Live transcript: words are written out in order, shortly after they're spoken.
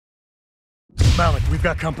Malik, we've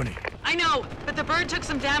got company. I know, but the bird took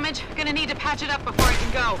some damage. Gonna need to patch it up before I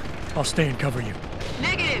can go. I'll stay and cover you.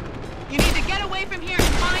 Negative. You need to get away from here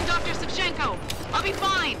and find Dr. Savchenko. I'll be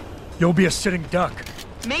fine. You'll be a sitting duck.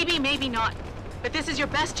 Maybe, maybe not. But this is your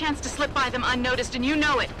best chance to slip by them unnoticed, and you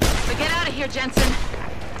know it. So get out of here, Jensen.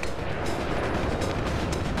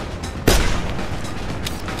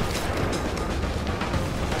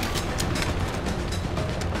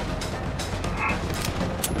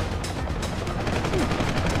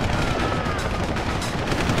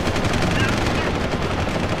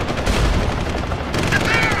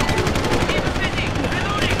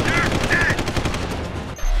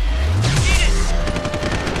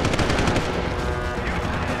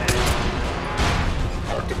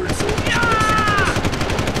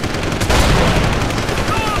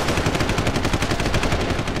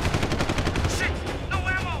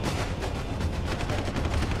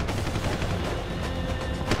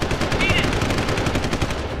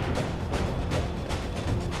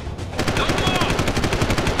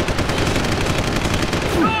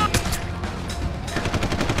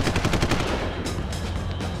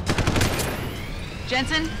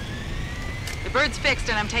 Jensen, the bird's fixed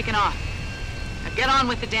and I'm taking off. Now get on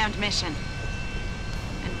with the damned mission.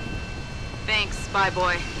 And thanks, spy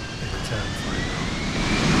boy.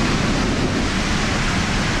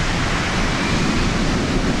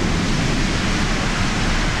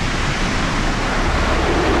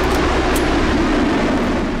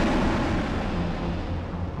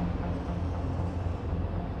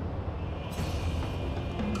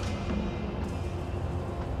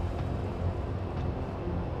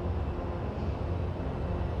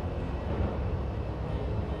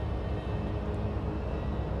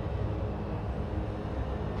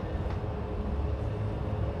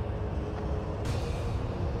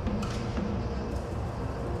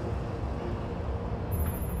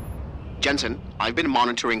 Jensen, I've been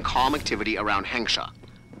monitoring comm activity around Hengsha.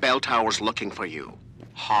 Bell Tower's looking for you.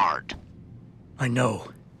 Hard. I know.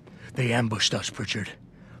 They ambushed us, Pritchard.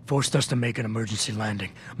 Forced us to make an emergency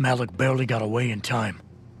landing. Malik barely got away in time.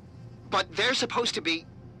 But they're supposed to be...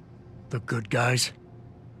 The good guys?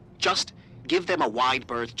 Just give them a wide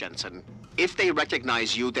berth, Jensen. If they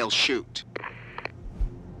recognize you, they'll shoot.